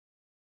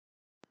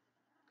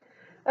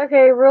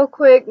Okay, real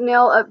quick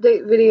nail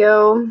update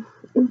video.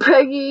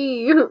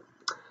 Peggy,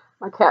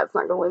 my cat's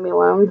not gonna leave me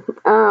alone.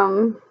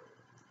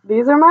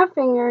 These are my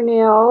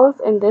fingernails,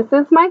 and this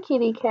is my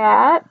kitty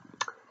cat.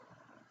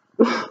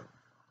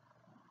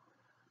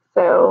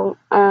 So,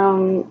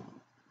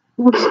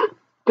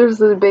 there's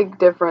a big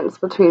difference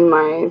between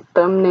my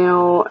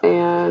thumbnail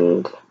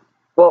and,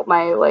 well,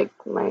 my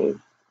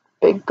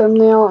big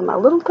thumbnail and my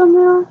little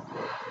thumbnail.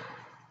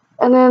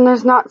 And then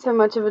there's not so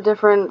much of a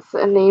difference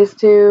in these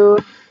two,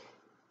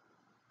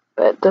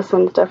 but this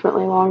one's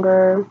definitely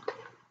longer.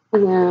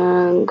 And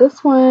then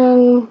this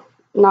one,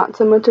 not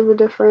so much of a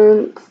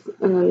difference.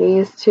 And then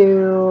these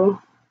two,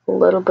 a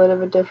little bit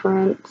of a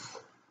difference.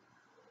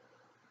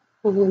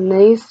 And then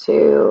these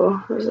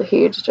two, there's a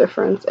huge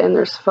difference. And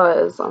there's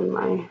fuzz on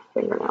my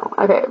fingernail.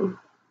 Okay.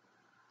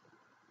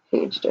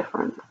 Huge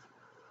difference.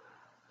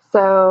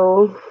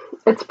 So,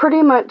 it's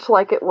pretty much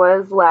like it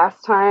was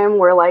last time,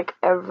 where like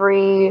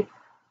every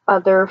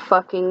other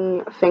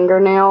fucking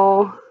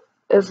fingernail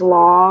is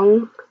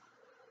long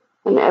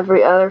and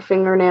every other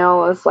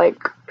fingernail is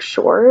like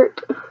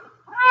short,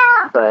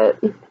 but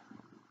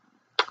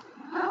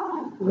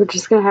we're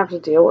just gonna have to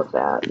deal with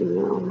that, you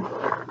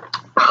know.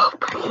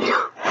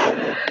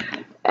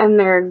 And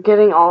they're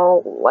getting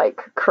all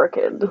like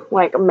crooked,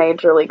 like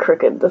majorly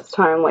crooked this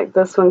time. Like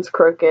this one's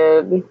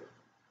crooked,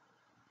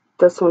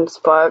 this one's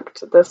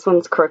fucked, this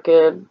one's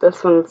crooked,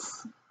 this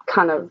one's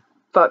kind of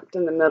fucked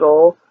in the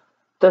middle,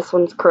 this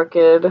one's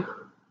crooked,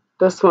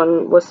 this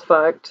one was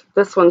fucked,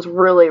 this one's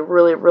really,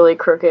 really, really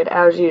crooked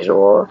as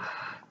usual,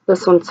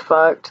 this one's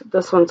fucked,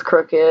 this one's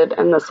crooked,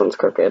 and this one's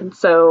crooked.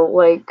 So,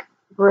 like,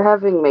 we're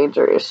having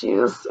major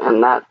issues,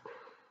 and that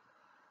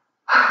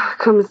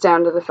comes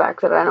down to the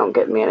fact that I don't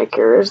get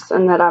manicures,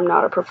 and that I'm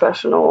not a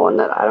professional, and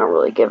that I don't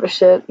really give a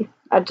shit.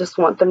 I just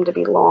want them to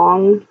be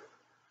long.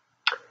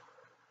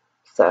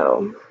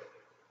 So,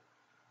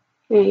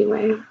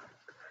 anyway.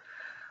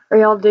 Are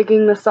y'all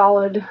digging the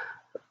solid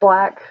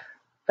black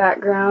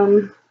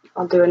background?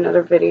 I'll do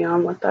another video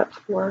on what that's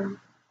for.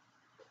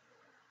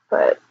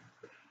 But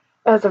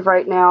as of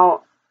right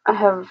now, I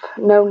have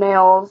no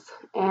nails,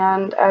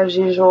 and as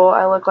usual,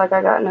 I look like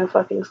I got no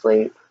fucking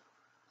sleep.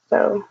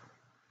 So,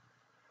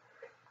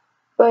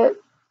 but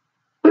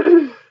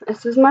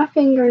this is my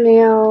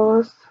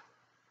fingernails.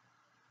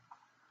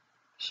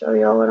 Show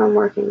y'all what I'm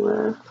working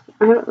with.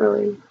 I haven't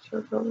really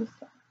showed y'all this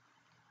stuff.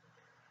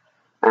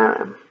 I don't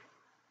know.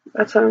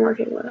 That's what I'm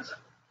working with.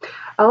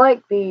 I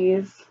like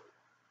these.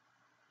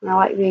 And I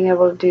like being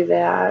able to do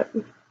that.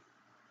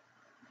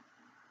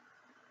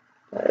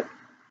 But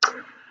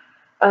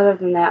other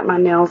than that, my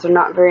nails are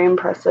not very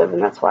impressive,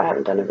 and that's why I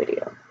haven't done a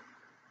video.